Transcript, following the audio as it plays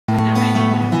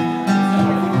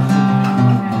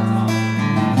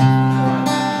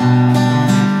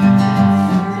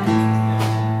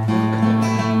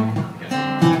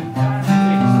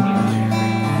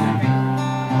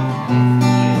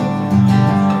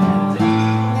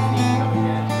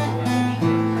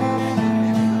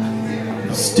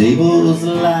stables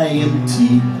lie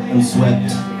empty and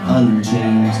swept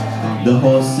unchanged, the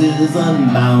horses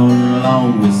unbound,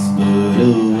 long whispered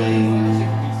away.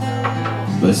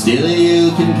 But still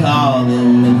you can call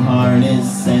them in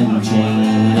harness and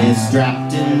chain, and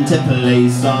strapped into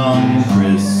place on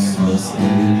Christmas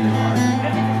Day.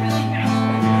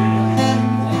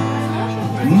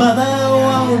 Mother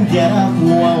won't get up,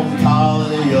 won't call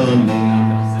your name,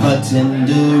 a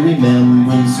tender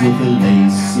remembrance with a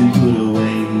lace and put away.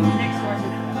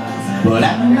 But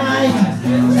at night, we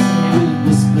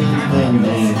whisper her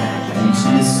name, and she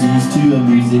listens to a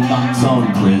music box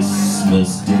on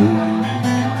Christmas Day.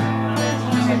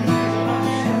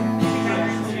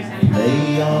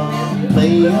 Play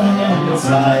on,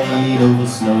 slide over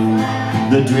snow,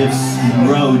 the drifts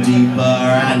grow deeper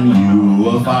and you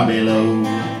are far below.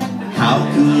 How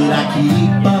could I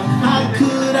keep up, how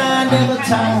could I never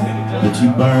tire, but you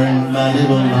burned my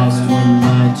little lost one,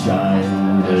 my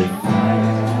childhood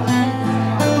fire.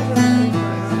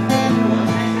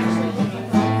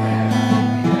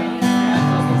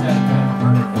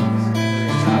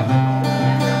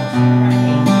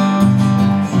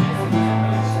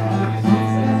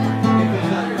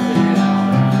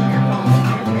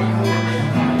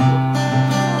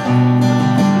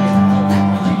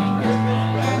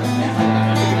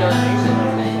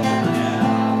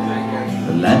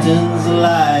 Lanterns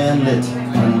lie unlit,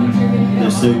 they're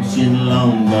searching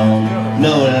long gone.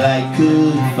 No light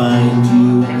could find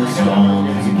you when the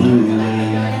storms blew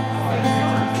away.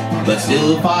 But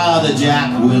still Father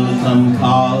Jack will come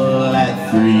call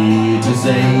at 3 to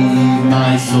save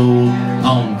my soul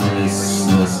on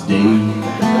Christmas Day.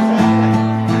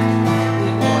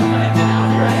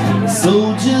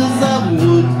 Soldiers of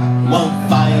wood won't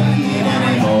fight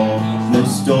anymore, no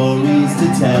stories to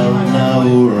tell,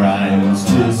 no rhymes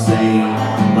to say.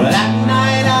 But at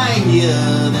night I hear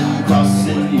them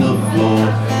crossing the floor,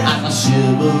 I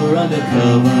shiver under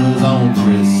covers on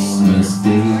Christmas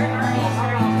Day.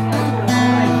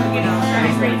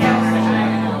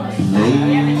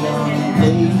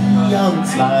 Lay on,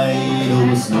 slide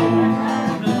over snow,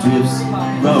 the drifts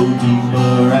grow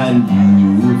deeper and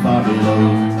you far below.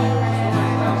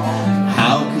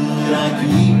 How could I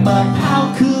keep up, how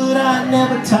could I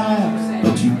never tire,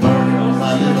 but you burned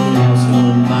my little lost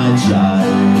one, my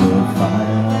childhood fire.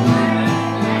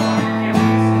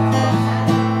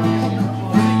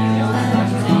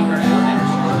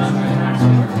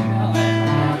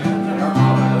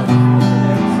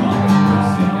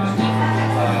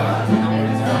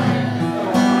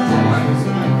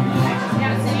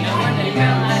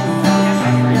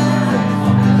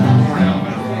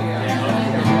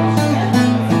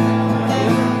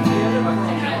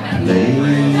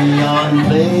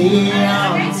 Lay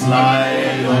on,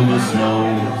 slide over snow,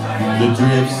 the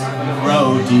drifts grow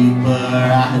deeper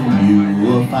and you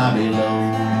are far below.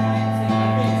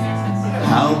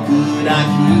 How could I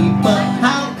keep up,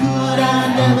 how could I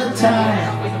never tire,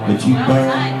 but you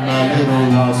burned my little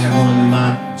lost one, my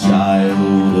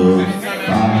child.